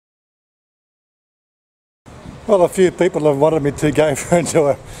Well, a few people have wanted me to go and do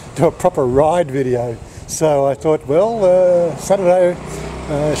a proper ride video. So I thought, well, Saturday,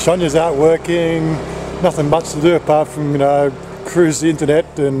 Chanya's out working, nothing much to do apart from, cruise the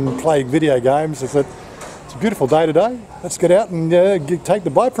internet and play video games. I thought, it's a beautiful day today. Let's get out and take the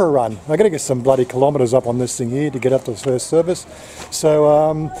bike for a run. I've got to get some bloody kilometres up on this thing here to get up to the first service.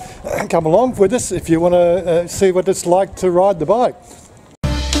 So come along with us if you want to see what it's like to ride the bike.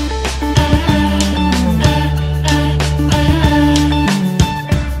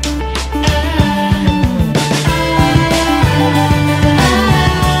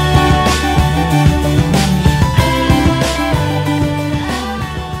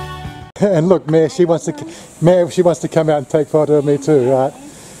 And look, Mare, she wants to come out and take a photo of me too, right?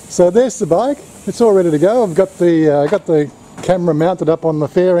 So there's the bike. It's all ready to go. I've got the camera mounted up on the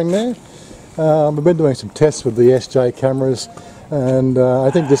fairing there. We've been doing some tests with the SJ cameras, and I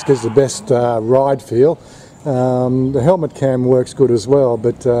think this gives the best ride feel. The helmet cam works good as well,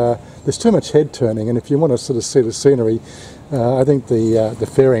 but there's too much head turning, and if you want to sort of see the scenery, I think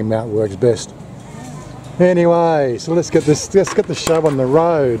the fairing mount works best. Anyway, so let's get the show on the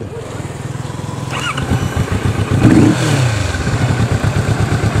road.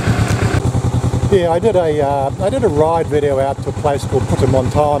 Yeah, I did a ride video out to a place called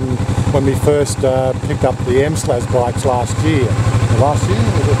Phutthamonthon when we first picked up the M-Slaz bikes last year. Last year?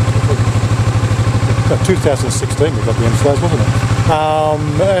 Was it? 2016 we got the M-Slaz, wasn't it?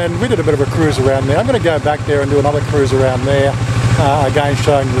 And we did a bit of a cruise around there. I'm going to go back there and do another cruise around there, again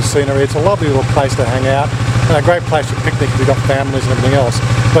showing the scenery. It's a lovely little place to hang out. A great place for picnic if you've got families and everything else.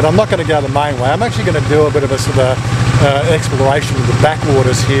 But I'm not going to go the main way. I'm actually going to do a bit of a sort of exploration of the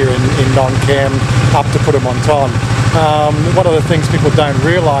backwaters here in Nong Kham up to Phutthamonthon. One of the things people don't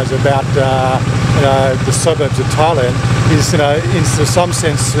realise about the suburbs of Thailand is, in some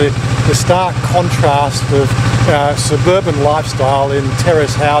sense, the stark contrast of suburban lifestyle in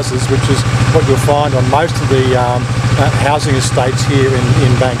terrace houses, which is what you'll find on most of the housing estates here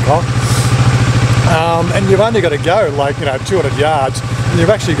in Bangkok. And you've only got to go like 200 yards, and you've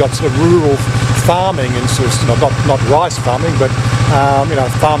actually got sort of rural farming and sort of not rice farming, but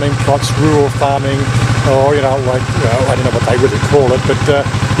farming plots, rural farming, or I don't know what they really call it, but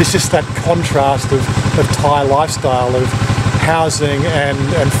it's just that contrast of Thai lifestyle of housing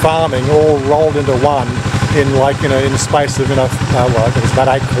and farming all rolled into one in in the space of I think it's about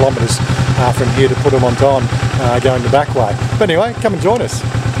 8 kilometres from here to Phutthamonthon, going the back way. But anyway, come and join us.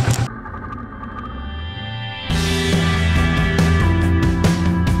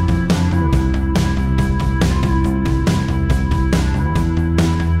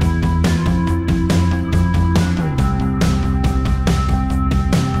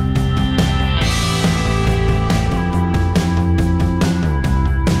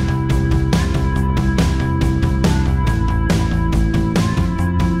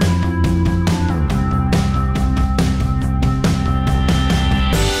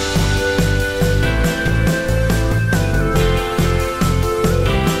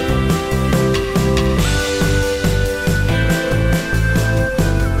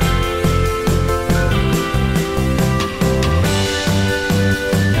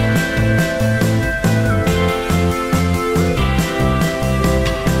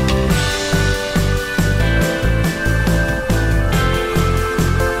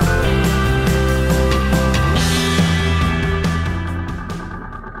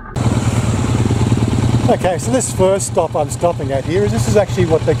 Okay, so this first stop I'm stopping at here is actually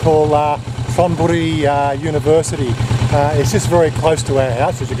what they call Thonburi University. It's just very close to our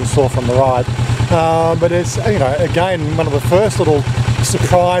house, as you can saw from the ride. But it's again one of the first little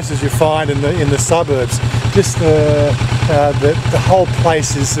surprises you find in the suburbs. Just the whole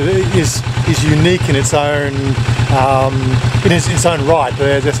place is unique in its own right.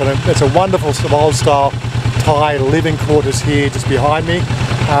 There's a wonderful sort of old style Thai living quarters here just behind me.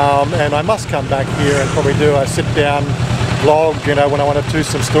 And I must come back here and probably do a sit-down vlog, when I want to do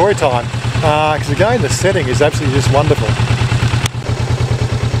some story time. Because again, the setting is absolutely just wonderful.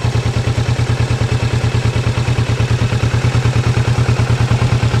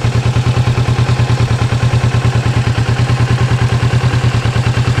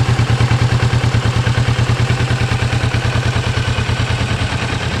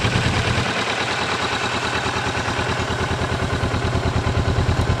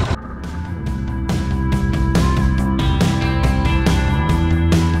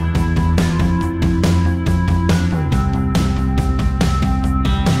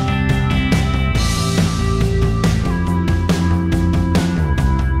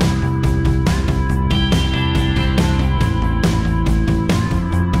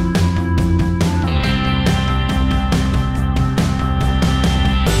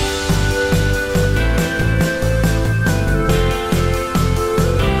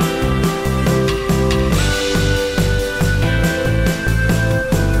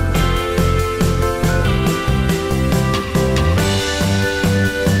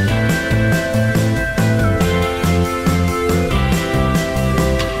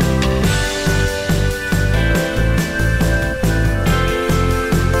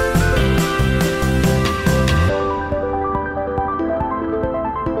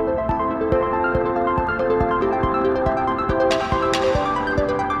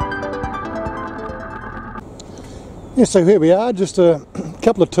 Yeah, so here we are, just a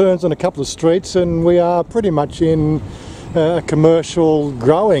couple of turns and a couple of streets, and we are pretty much in a commercial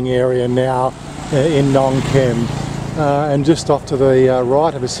growing area now in Nong Kem. And just off to the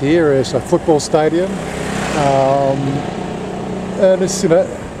right of us here is a football stadium. And it's,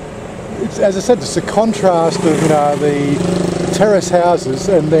 as I said, it's a contrast of, the terrace houses,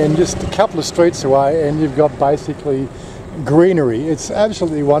 and then just a couple of streets away and you've got basically greenery. It's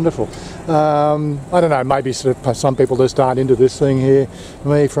absolutely wonderful. I don't know, maybe some people just aren't into this thing here.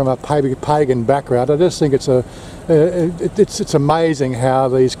 Me, from a pagan background, I just think it's amazing how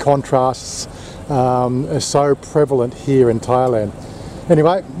these contrasts are so prevalent here in Thailand.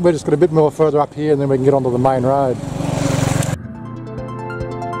 Anyway, we're just got a bit more further up here and then we can get onto the main road.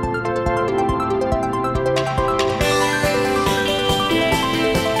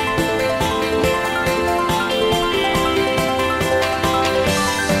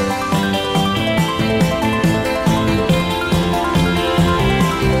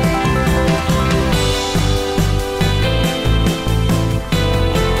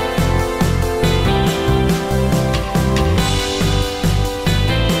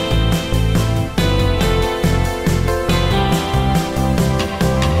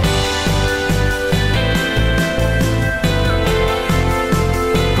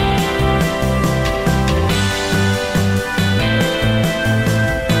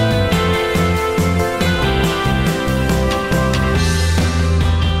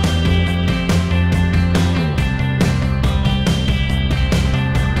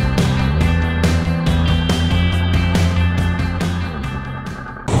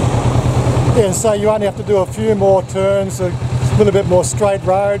 Yeah, so you only have to do a few more turns, a little bit more straight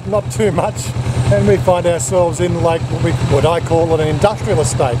road, not too much, and we find ourselves in like what I call an industrial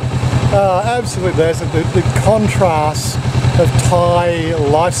estate. Absolutely, there's the contrast of Thai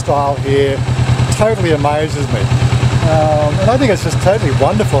lifestyle here totally amazes me. And I think it's just totally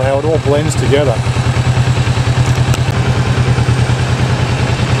wonderful how it all blends together.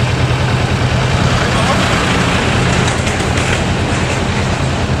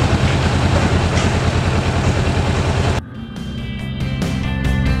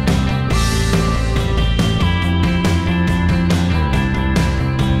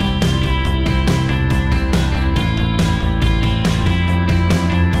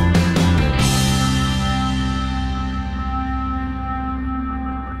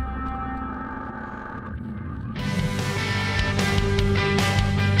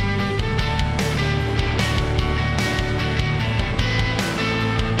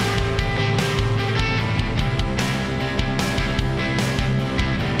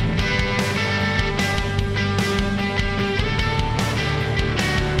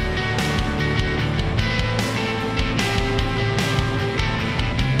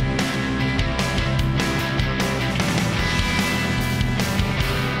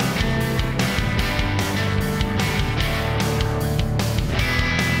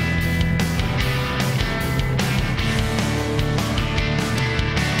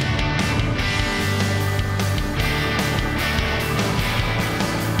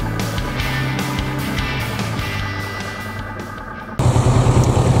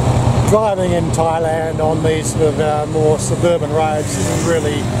 Driving in Thailand on these sort of more suburban roads isn't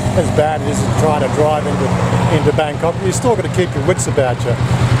really as bad as trying to drive into Bangkok. You've still got to keep your wits about you.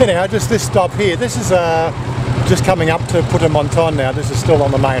 Anyhow, just this stop here, this is just coming up to Phutthamonthon now. This is still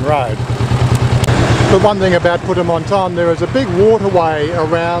on the main road. But one thing about Phutthamonthon, there is a big waterway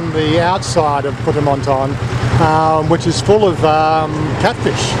around the outside of Phutthamonthon, which is full of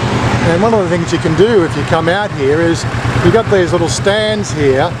catfish. And one of the things you can do if you come out here is you've got these little stands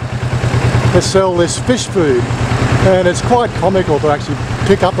here to sell this fish food, and it's quite comical to actually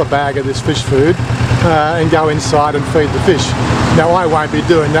pick up a bag of this fish food and go inside and feed the fish. Now I won't be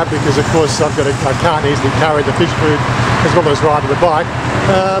doing that because of course I can't easily carry the fish food as well as ride the bike,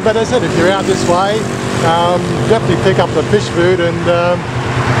 but as I said, if you're out this way, definitely pick up the fish food and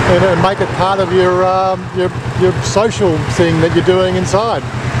make it part of your social thing that you're doing inside.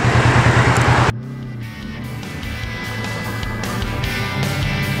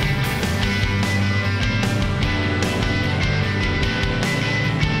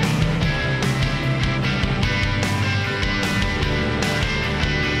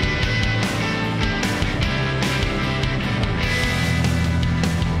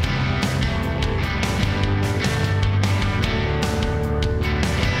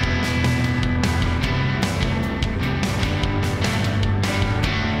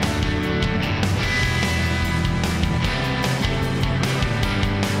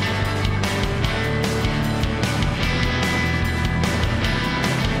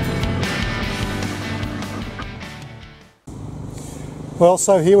 Well,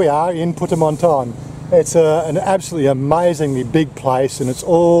 so here we are in Phutthamonthon. It's an absolutely amazingly big place, and it's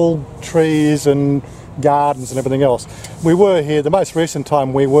all trees and gardens and everything else. We were here, the most recent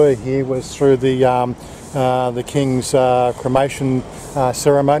time we were here was through the King's cremation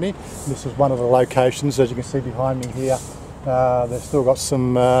ceremony. This is one of the locations, as you can see behind me here. They've still got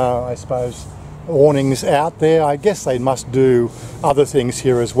some, I suppose, awnings out there. I guess they must do other things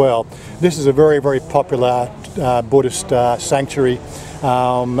here as well. This is a very, very popular Buddhist sanctuary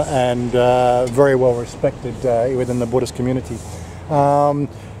and very well respected within the Buddhist community. Now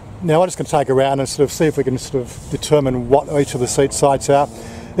I'm just going to take around and sort of see if we can sort of determine what each of the sites are.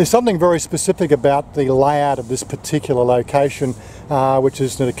 There's something very specific about the layout of this particular location, which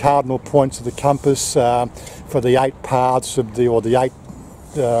is the cardinal points of the compass for the 8 paths of the 8.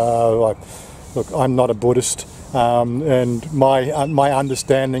 Look, I'm not a Buddhist, and my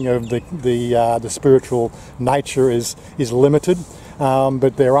understanding of the spiritual nature is limited.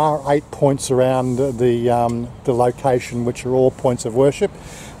 But there are 8 points around the location, which are all points of worship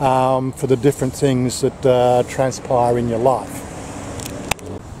for the different things that transpire in your life.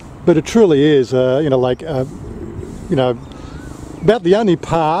 But it truly is, about the only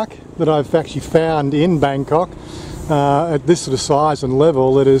park that I've actually found in Bangkok at this sort of size and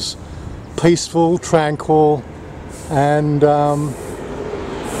level that is peaceful, tranquil, and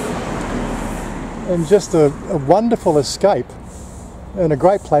just a wonderful escape and a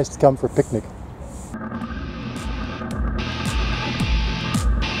great place to come for a picnic.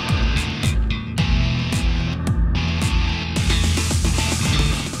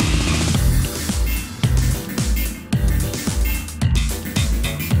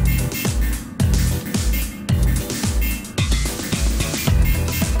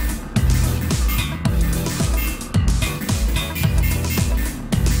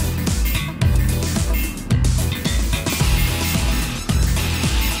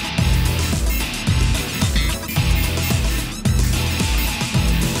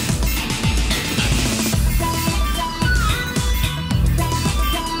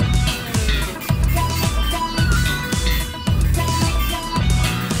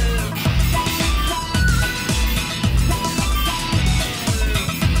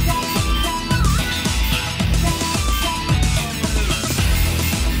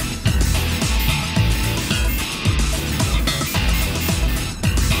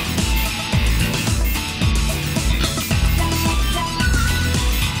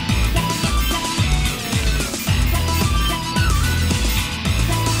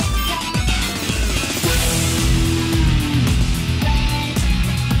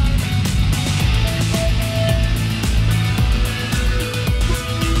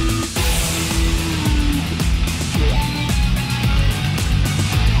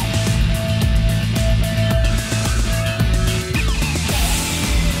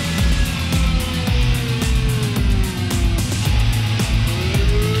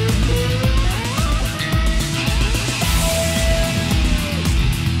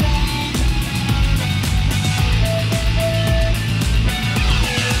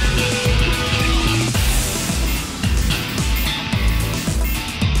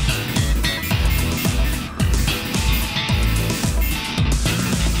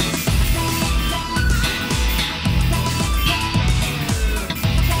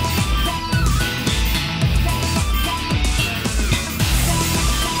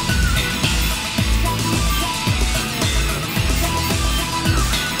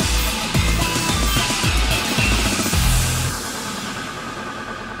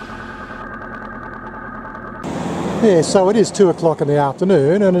 Yeah, so it is 2 o'clock in the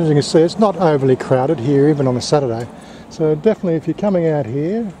afternoon, and as you can see it's not overly crowded here even on a Saturday. So definitely if you're coming out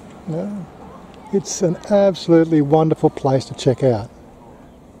here, it's an absolutely wonderful place to check out.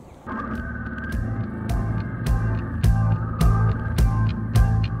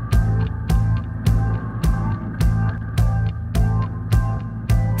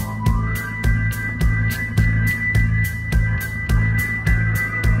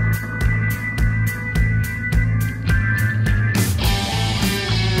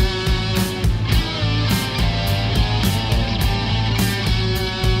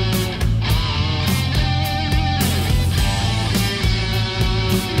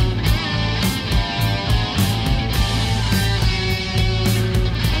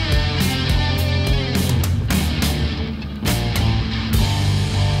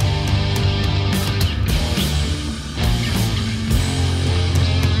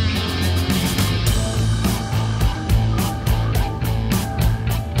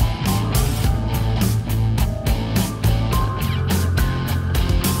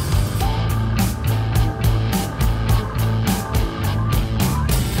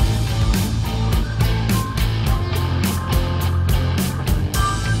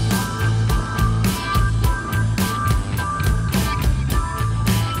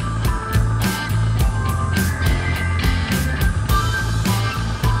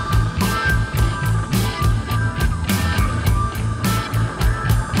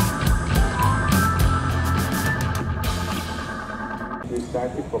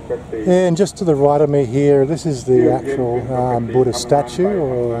 And just to the right of me here, this is the actual Buddha statue,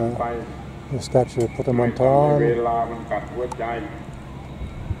 or the statue of Phutthamonthon.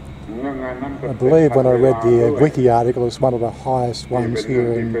 I believe when I read the wiki article, it's one of the highest ones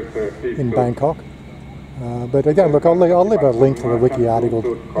here in Bangkok. But again, look, I'll leave a link to the wiki article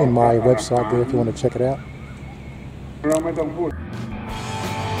in my website there if you want to check it out.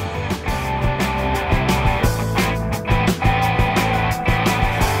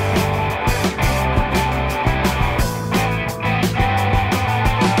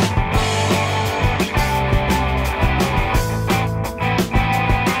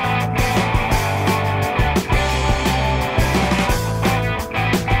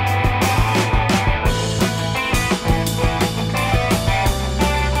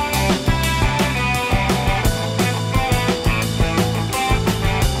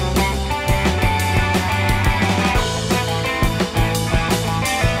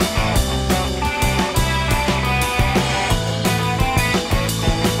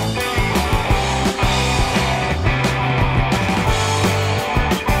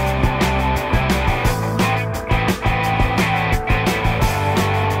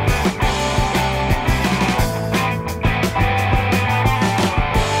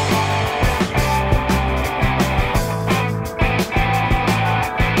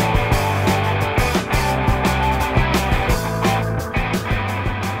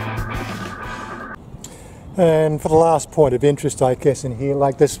 And for the last point of interest, I guess, in here,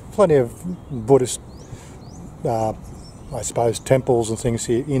 like there's plenty of Buddhist, I suppose, temples and things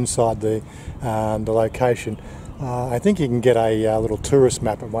here inside the location. I think you can get a little tourist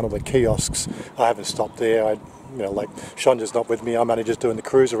map at one of the kiosks. I haven't stopped there. Like Chanya's not with me. I'm only just doing the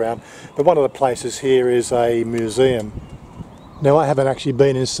cruise around. But one of the places here is a museum. Now, I haven't actually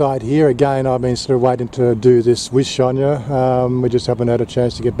been inside here. Again, I've been sort of waiting to do this with Chanya. We just haven't had a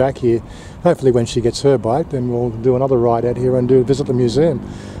chance to get back here. Hopefully when she gets her bike, then we'll do another ride out here and visit the museum.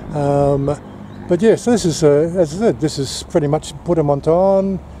 But yes, this is, as I said, this is pretty much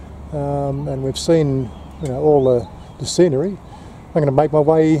Phutthamonthon, and we've seen all the scenery. I'm going to make my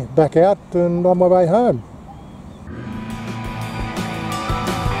way back out and on my way home.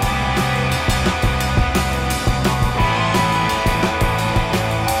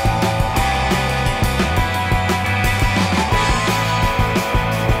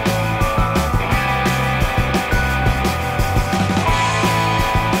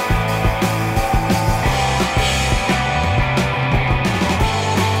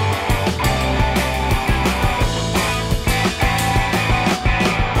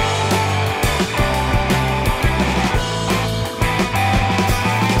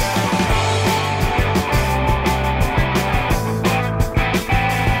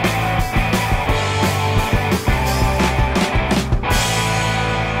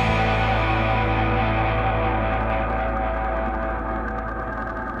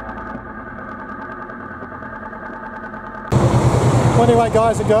 Well, anyway,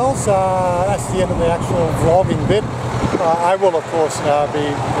 guys and girls, that's the end of the actual vlogging bit. I will, of course, be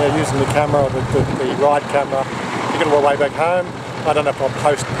using the camera, the ride camera, to get all the way back home. I don't know if I'll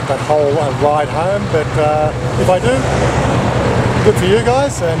post that whole ride home, but if I do, good for you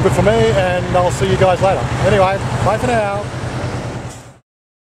guys and good for me, and I'll see you guys later. Anyway, bye for now.